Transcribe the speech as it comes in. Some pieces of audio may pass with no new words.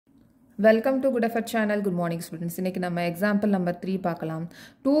Welcome to Good Effort channel. Good morning students. இன்னைக்கு நம்ம example number 3 பார்க்கலாம்.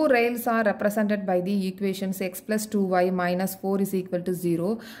 Two rails are represented by the equations x plus 2y minus 4 is equal to 0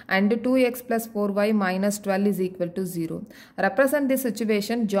 and 2x plus 4y minus 12 is equal to 0. Represent this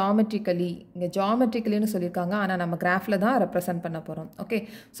situation geometrically. இங்க geometricallyனு சொல்லிருக்காங்க. ஆனா நம்ம graphல தான் represent பண்ண போறோம். Okay.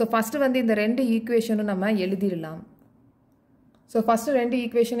 So first வந்து இந்த ரெண்டு ஈக்குவேஷனும் நம்ம எழுதிரலாம். So first ரெண்டு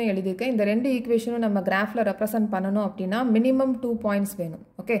ஈக்குவேஷனும் எழுதிருக்கேன். இந்த ரெண்டு ஈக்குவேஷனும் நம்ம கிராஃப்ல ரெப்ரசன்ட் பண்ணனும் அப்படினா மினிமம் 2 பாயிண்ட்ஸ் வேணும்.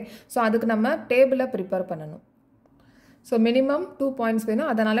 ஓகே. சோ அதுக்கு நம்ம டேபிளை ப்ரிப்பேர் பண்ணனும். சோ மினிமம் 2 பாயிண்ட்ஸ் வேணும்.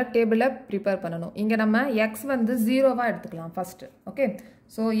 அதனால டேபிளை ப்ரிப்பேர் பண்ணனும். இங்க நம்ம x வந்து 0வா எடுத்துக்கலாம் first. Okay.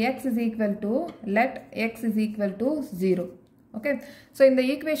 So x is equal to let x is equal to 0. Okay. So இந்த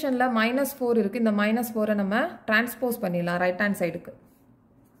ஈக்குவேஷன்ல -4 இருக்கு. இந்த -4 நம்ம டிரான்ஸ்போஸ் பண்ணிடலாம் ரைட் ஹேண்ட் சைடுக்கு.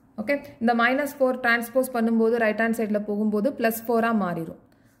 Okay, இந்த -4 transpose பண்ணும்போது right hand sideல போகும்போது +4 ஆ மாறிடும்.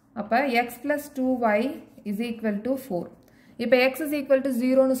 அப்ப x plus 2y is equal to 4. இப்ப x is equal to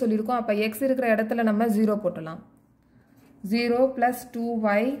 0 னு சொல்லிருக்கோம். அப்ப x இருக்கிற இடத்துல நம்ம 0 போடலாம். 0 plus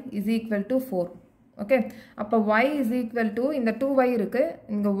 2y is equal to 4. Okay, அப்ப y is equal to இந்த 2y இருக்கு.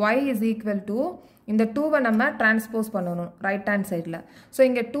 இங்க y is equal to இந்த 2 நம்ம transpose பண்ணனும் right hand sideல. So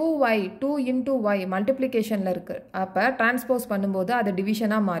இங்க 2y 2 into y multiplicationல இருக்கு. அப்ப transpose பண்ணும்போது அது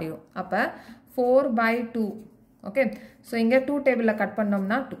division ஆ மாறிடும். அப்ப 4 by 2. Okay, so இங்க 2 டேபிள்ல கட்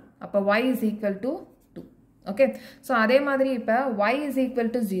பண்ணோம்னா 2. அப்ப y is equal to 2. Okay, so அதே மாதிரி இப்ப y is equal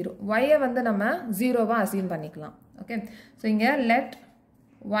to 0. y வந்து நம்ம 0வா assume பண்ணிக்கலாம். Okay, so இங்க let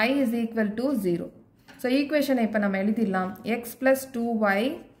y is equal to 0. So equation இப்ப நம்ம எழுதிடலாம். x plus 2y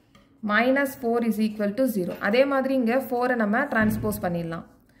minus 4 is equal to 0. அதே மாதிரி இங்க 4 நம்ம transpose பண்ணிடலாம்.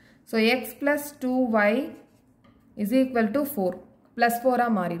 So x plus 2y is equal to 4. Plus 4 ஆ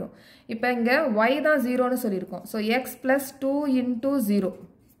மாறிடும். இப்ப இங்க y தான் 0 னு சொல்லிருக்கோம். So x plus 2 into 0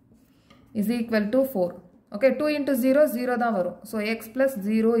 is equal to 4. Okay, 2 into 0, 0 தான் வரும். So x plus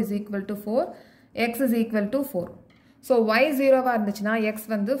 0 is equal to 4. x is equal to 4. So y 0 வா இருந்துச்சுனா x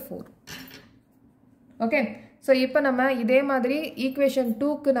வந்து 4. Okay, so இப்போ நம்ம இதே மாதிரி equation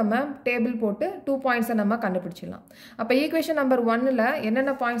 2க்கு நம்ம டேபிள் போட்டு 2 பாயிண்ட்ஸை நம்ம கண்டுபிடிச்சிடலாம். அப்போ equation number 1ல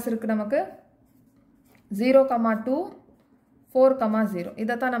என்னென்ன பாயிண்ட்ஸ் இருக்கு நமக்கு 0, 2, 4, 0.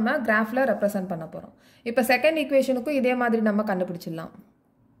 இதை தான் நம்ம கிராஃப்ல ரெப்ரசன்ட் பண்ண போறோம். இப்போ செகண்ட் ஈக்குவேஷனுக்கும் இதே மாதிரி நம்ம கண்டுபிடிச்சிடலாம்.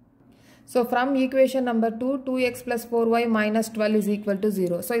 So from equation number 2, 2x plus 4y minus 12 is equal to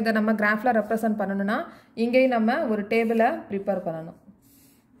 0. So இதை நம்ம கிராஃப்ல ரெப்ரசன்ட் பண்ணணும்னா இங்கேயும் நம்ம ஒரு டேபிளை ப்ரிப்பேர் பண்ணணும்.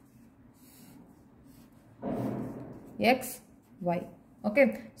 x, y. Okay,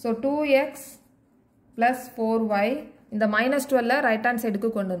 so 2x plus 4y இந்த -12 right hand sideக்கு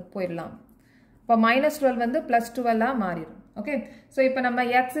கொண்டு போயிடலாம். இப்போ -12 வந்து +12 ஆ மாறிடும். Okay, so இப்போ நம்ம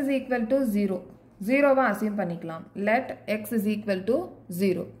x is equal to 0. 0வா assume பண்ணிக்கலாம். Let x is equal to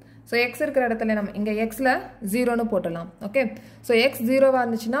 0. So x இருக்கிற இடத்துல நம்ம இங்க xல 0 னு போடலாம். Okay, so x 0வா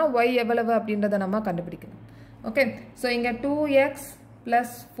இருந்துச்சுனா y எவ்வளவு அப்படின்றத நம்ம கண்டுபிடிக்கணும். Okay, so இங்க 2x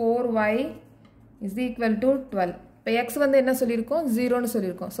plus 4y is equal to 12. இப்போ x வந்து என்ன சொல்லிருக்கோம் 0 னு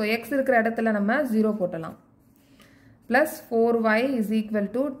சொல்லிருக்கோம். So x இருக்கிற இடத்துல நம்ம 0 போடலாம். Plus 4y is equal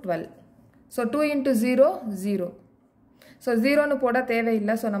to 12. So 2 into 0, 0. So 0 னு போட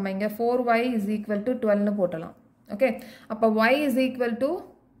தேவையில்லை. So நம்ம இங்க 4y is equal to 12 னு போடலாம். Okay, அப்போ y is equal to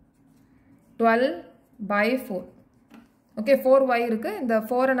 12 by 4. Okay, 4y இருக்கு. இந்த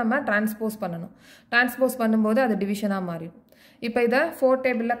 4 நம்ம transpose பண்ணணும். Transpose பண்ணும்போது அது division ஆ மாறிடும். இப்போ இதை 4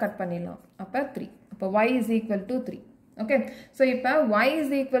 டேபிள்ல கட் பண்ணிடலாம். அப்போ 3. அப்போ y is equal to 3. Okay, so இப்போ y is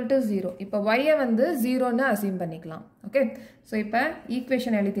equal to 0. இப்போ y வந்து 0 னு assume பண்ணிக்கலாம். Okay, so இப்போ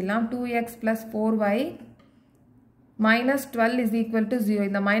equation எழுதிடலாம். 2x plus 4y minus 12 is equal to 0.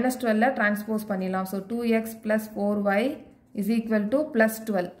 இந்த -12ல transpose பண்ணிடலாம். So 2x plus 4y is equal to plus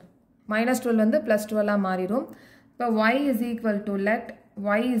 12. -12 வந்து plus 12 ஆ மாறிடும். இப்போ y is equal to let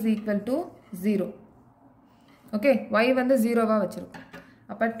y is equal to 0. Okay, y வந்து 0வா வச்சிருக்கோம்.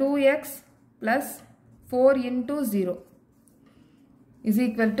 அப்ப 2x plus 4 into 0 is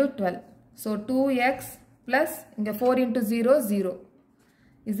equal to 12. So 2x plus இங்க 4 into 0, 0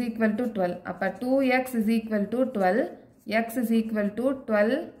 is equal to 12. அப்ப 2x is equal to 12. x is equal to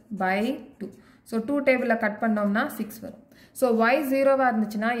 12 by 2. So 2 டேபிள்ல cut பண்ணோம்னா 6 வரும். So y 0வா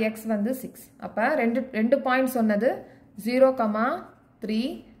இருந்துச்சுனா x வந்து 6. அப்ப ரெண்டு பாயிண்ட் சொன்னது 0, 3,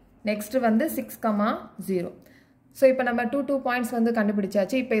 next வந்து 6, 0. So இப்போ நம்ம 2 பாயிண்ட்ஸ் வந்து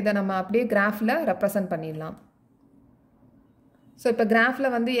கண்டுபிடிச்சாச்சு. இப்போ இதை நம்ம அப்படியே கிராஃப்ல ரெப்ரசன்ட் பண்ணிடலாம். So இப்போ கிராஃப்ல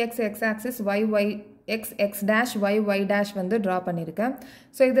வந்து x axis, y x dash y dash வந்து ட்ரா பண்ணியிருக்கேன்.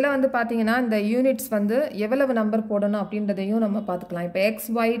 ஸோ இதில் வந்து பார்த்தீங்கன்னா இந்த யூனிட்ஸ் வந்து எவ்வளவு நம்பர் போடணும் அப்படின்றதையும் நம்ம பார்த்துக்கலாம். இப்போ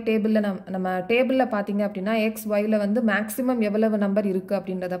xy டேபிளில் நம்ம டேபிளில் பார்த்தீங்க அப்படின்னா xyல வந்து மேக்ஸிமம் எவ்வளவு நம்பர் இருக்குது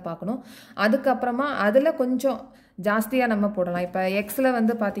அப்படின்றத பார்க்கணும். அதுக்கப்புறமா அதில் கொஞ்சம் ஜாஸ்தியாக நம்ம போடலாம். இப்போ எக்ஸில்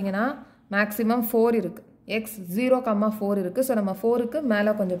வந்து பார்த்தீங்கன்னா மேக்ஸிமம் 4 இருக்குது, x 0,4 இருக்குது. ஸோ நம்ம 4க்கு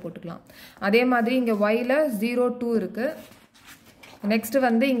மேலே கொஞ்சம் போட்டுக்கலாம். அதே மாதிரி இங்கே yல 0,2 இருக்குது. நெக்ஸ்ட்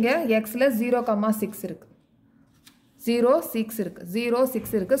வந்து இங்கே எக்ஸில் 0,6 இருக்குது, 0,6 இருக்குது,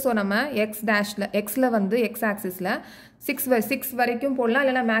 0,6 இருக்குது. ஸோ நம்ம எக்ஸ் டேஷில் எக்ஸில் வந்து எக்ஸ் ஆக்சிஸில் 6 வரைக்கும் போடலாம்,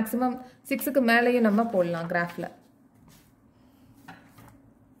 இல்லைனா மேக்ஸிமம் 6க்கு மேலேயும் நம்ம போடலாம் கிராஃபில்.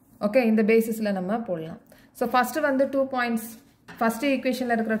 ஓகே, இந்த பேசிஸில் நம்ம போடலாம். ஸோ ஃபஸ்ட்டு வந்து 2 பாயிண்ட்ஸ், ஃபஸ்ட்டு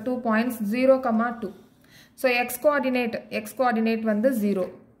ஈக்குவேஷனில் இருக்கிற 2 பாயிண்ட்ஸ் 0,2. ஸோ எக்ஸ் கோஆர்டினேட் வந்து 0,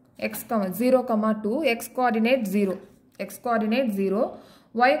 x 0,2, X coordinate 0, x coordinate 0,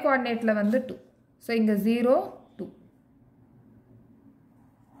 y coordinate ல வந்து 2. So இங்க 0, 2.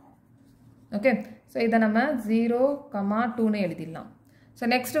 Okay. So இதை நம்ம 0,2 னு எழுதிடலாம். So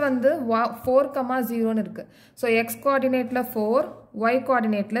next வந்து 4,0 னு இருக்கு. So x coordinate ல 4, y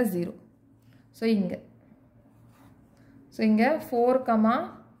coordinate ல 0. So இங்க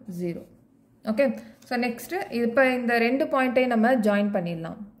 4,0. Okay. So next இப்போ இந்த ரெண்டு பாயிண்டை நம்ம ஜாயின்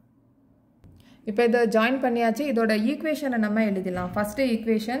பண்ணிடலாம். இப்போ இதை ஜாயின் பண்ணியாச்சு. இதோட ஈக்குவேஷனை நம்ம எழுதிடலாம். First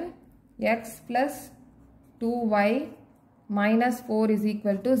equation x plus 2y minus 4 is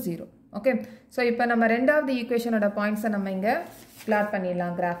equal to 0. Okay, so இப்போ நம்ம ரெண்டாவது ஈக்குவேஷனோட பாயிண்ட்ஸை நம்ம இங்கே பிளாட்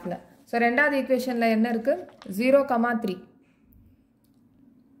பண்ணிடலாம் கிராஃபில். ஸோ ரெண்டாவது ஈக்குவேஷனில் என்ன இருக்குது? 0,3.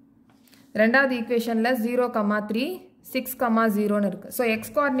 ரெண்டாவது ஈக்குவேஷனில் 0,3, 6,0ன்னு இருக்குது. So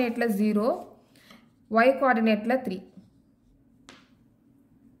X கோஆர்டினேட்டில் 0, y கோஆர்டினேட்டில் 3.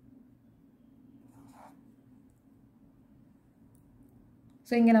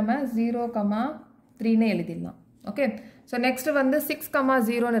 ஸோ இங்கே நம்ம 0,3ன்னு எழுதிடலாம். ஓகே, ஸோ நெக்ஸ்ட் வந்து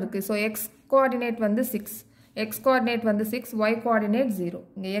 6,0ன்னு இருக்குது. ஸோ எக்ஸ் கோஆர்டினேட் வந்து 6, எக்ஸ் கோஆர்டினேட் வந்து 6, y கோஆர்டினேட் 0.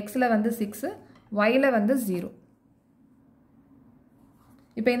 இங்கே எக்ஸில் வந்து 6, yல வந்து 0.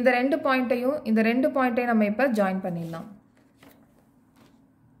 இப்போ இந்த ரெண்டு பாயிண்ட்டையும் நம்ம இப்போ ஜாயின் பண்ணிடலாம்.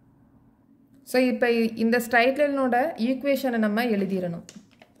 ஸோ இப்போ இந்த ஸ்ட்ரைட் லைனோட ஈக்குவேஷனை நம்ம எழுதிடணும்.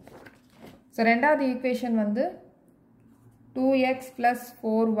 ஸோ ரெண்டாவது ஈக்குவேஷன் வந்து 2x plus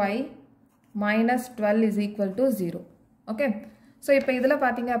 4y minus 12 is equal to 0. Okay, so இப்போ இதில்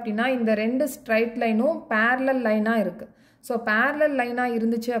பார்த்தீங்க அப்படின்னா இந்த ரெண்டு ஸ்ட்ரைட் லைனும் பேரலல் லைனாக இருக்குது. ஸோ பேரலல் லைனாக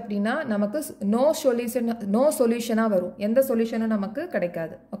இருந்துச்சு அப்படின்னா நமக்கு நோ சொல்யூஷனாக வரும், எந்த சொல்யூஷனும் நமக்கு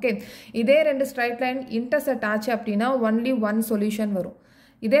கிடைக்காது. ஓகே, இதே ரெண்டு ஸ்ட்ரைட் லைன் இன்டர்செக்ட் ஆச்சு அப்படின்னா ஒன்லி ஒன் சொல்யூஷன் வரும்.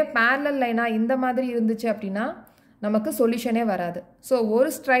 இதே பேரலல் லைனாக இந்த மாதிரி இருந்துச்சு அப்படின்னா நமக்கு சொல்யூஷனே வராது. ஸோ ஒரு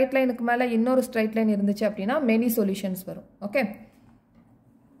ஸ்ட்ரைட் லைனுக்கு மேலே இன்னொரு ஸ்ட்ரைட் லைன் இருந்துச்சு அப்படின்னா மெனி சொல்யூஷன்ஸ் வரும். ஓகே,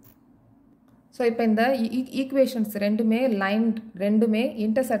 ஸோ இப்போ இந்த ஈக்குவேஷன்ஸ் ரெண்டுமே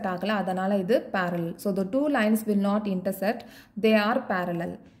இன்டர்செக்ட் ஆகலை, அதனால் இது parallel. So the two lines will not intersect, they are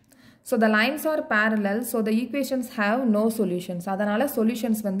parallel. So the lines are parallel, so the equations have no solutions. அதனால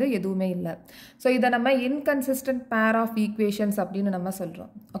solutions வந்து எதுவுமே இல்லை. ஸோ இதை நம்ம inconsistent pair of equations அப்படின்னு நம்ம சொல்கிறோம்.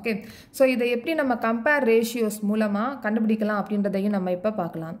 ஓகே, ஸோ இதை எப்படி நம்ம கம்பேர் ரேஷியோஸ் மூலமாக கண்டுபிடிக்கலாம் அப்படின்றதையும் நம்ம இப்போ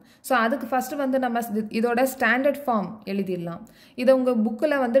பார்க்கலாம். ஸோ அதுக்கு ஃபஸ்ட்டு வந்து நம்ம இதோட ஸ்டாண்டர்ட் ஃபார்ம் எழுதிடலாம். இதை உங்கள்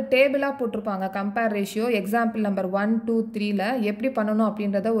புக்கில் வந்து டேபிளாக போட்டிருப்பாங்க. கம்பேர் ரேஷியோ எக்ஸாம்பிள் நம்பர் 1, 2, 3ல எப்படி பண்ணணும்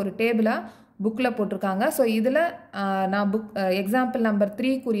அப்படின்றத ஒரு டேபிளாக புக்கில் போட்டிருக்காங்க. ஸோ இதில் நான் எக்ஸாம்பிள் நம்பர்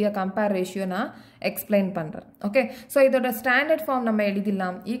 3க்குரிய கம்பேர் ரேஷியோ நான் எக்ஸ்பிளைன் பண்ணுறேன். ஓகே, ஸோ இதோட ஸ்டாண்டர்ட் ஃபார்ம் நம்ம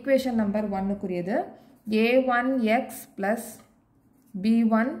எழுதிடலாம். Equation number 1க்குரியது a1x plus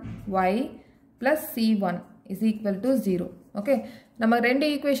b1y plus c1 is equal to 0. Okay, நம்ம ரெண்டு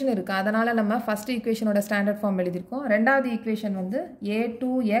ஈக்குவேஷன் இருக்குது, அதனால் நம்ம ஃபஸ்ட் ஈக்குவேஷனோட ஸ்டாண்டர்ட் ஃபார்ம் எழுதியிருக்கோம். ரெண்டாவது ஈக்குவேஷன் வந்து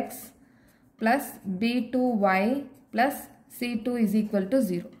a2x plus b2y plus c2 is equal to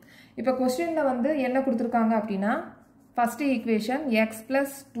 0. இப்போ கொஸ்டினில் வந்து என்ன கொடுத்துருக்காங்க அப்படின்னா first equation x plus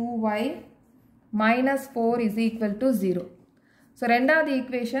 2y minus 4 is equal to 0. So ரெண்டாவது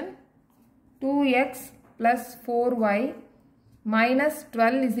equation 2x plus 4y minus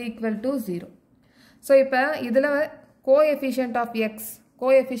 12 is equal to 0. So இப்போ இதில் கோஎஃபிஷியன்ட்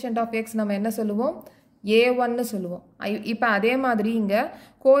ஆஃப் எக்ஸ் நம்ம என்ன சொல்லுவோம்? a1ன்னு சொல்லுவோம். இப்போ அதே மாதிரி இங்கே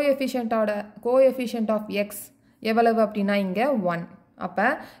கோஎஃபிஷியன்ட் ஆஃப் எக்ஸ் எவ்வளவு அப்படின்னா இங்கே 1. அப்போ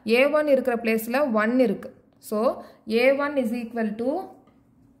a1 இருக்கிற பிளேஸில் 1 இருக்குது. So a1 is equal to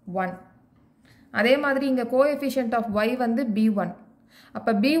 1. அதே மாதிரி இங்கே கோஎஃபிஷியன்ட் ஆஃப் y வந்து b1.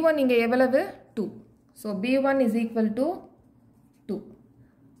 அப்போ b1 இங்கே எவ்வளவு? 2. So b1 is equal to 2.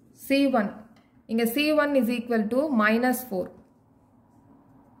 c1 இங்கே c1 is equal to -4.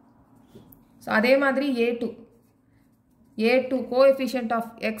 So அதே மாதிரி a2 a2 coefficient of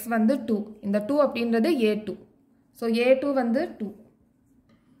x வந்து 2 இந்த 2 அப்படின்றது a2 so a2 வந்து 2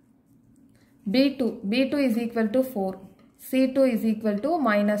 b2 is equal to 4 c2 is equal to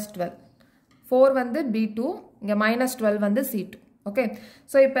minus 12 4 வந்து b2 இங்க minus 12 வந்து c2 okay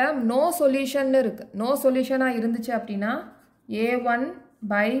so இப்போ no solution இருக்கு no solution இருந்துச்சு அப்படின்னா a1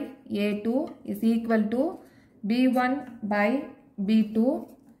 by a2 is equal to b1 by b2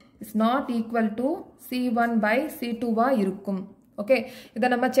 is not equal to c1 by c2 இருக்கும் okay இத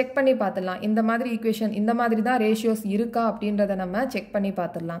நம்ம செக் பண்ணி பார்த்துடலாம் இந்த மாதிரி ஈக்குவேஷன் இந்த மாதிரி தான் ரேஷியோஸ் இருக்கா அப்படின்றத நம்ம செக் பண்ணி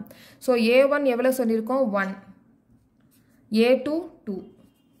பார்த்துடலாம் சோ a1 எவ்வளவு சொல்லிருக்கோம் 1 a2 2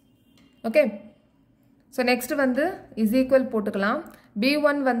 ஓகே சோ நெக்ஸ்ட் வந்து is equal போட்டுக்கலாம்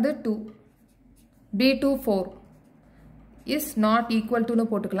b1 வந்து 2 b2 4 is not equal to னு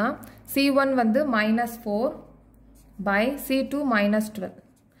போட்டுக்கலாம் c1 வந்து -4 by c2 -12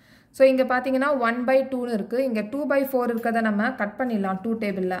 so இங்க பாத்தீங்கன்னா 1/2 னு இருக்கு இங்க 2/4 இருக்கத நம்ம கட் பண்ணிடலாம் 2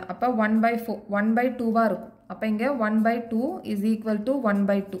 டேபிள்ல அப்ப 1/2 வா இருக்கும் அப்ப இங்க 1/2 is equal to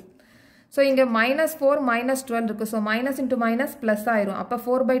 1/2 so இங்க -4 -12 இருக்கு so minus into minus plus ஆயிரும் அப்ப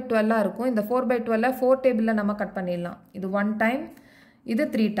 4/12 இருக்கும் இந்த 4/12 4 டேபிள்ல நம்ம கட் பண்ணிடலாம் இது 1 டைம் இது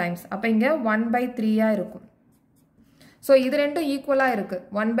 3 டைம்ஸ் அப்ப இங்க 1/3 ஆ இருக்கும் so இது ரெண்டும் ஈக்குவலா இருக்கு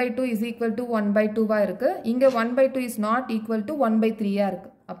 1/2 is equal to 1/2 வா இருக்கு இங்க 1/2 is not equal to 1/3 ஆ இருக்கு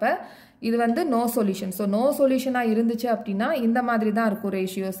அப்ப இது வந்து no solution so no solution இருந்துச்சு அப்படினா இந்த மாதிரி தான் இருக்கும்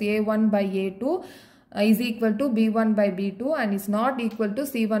ratios a1 by a2 is equal to b1 by b2 and is not equal to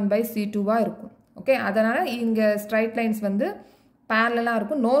c1 by c2 வா இருக்கும் ஓகே அதனால இங்க straight lines வந்து parallel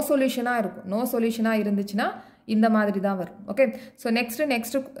இருக்கும் no solution இருக்கும் no solution இருந்துச்சுனா இந்த மாதிரி தான் வரும் ஓகே சோ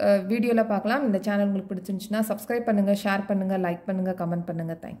நெக்ஸ்ட் வீடியோல பார்க்கலாம் இந்த சேனல் உங்களுக்கு பிடிச்சிருந்துச்சுனா subscribe பண்ணுங்க ஷேர் பண்ணுங்க லைக் பண்ணுங்க கமெண்ட்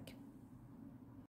பண்ணுங்க thank you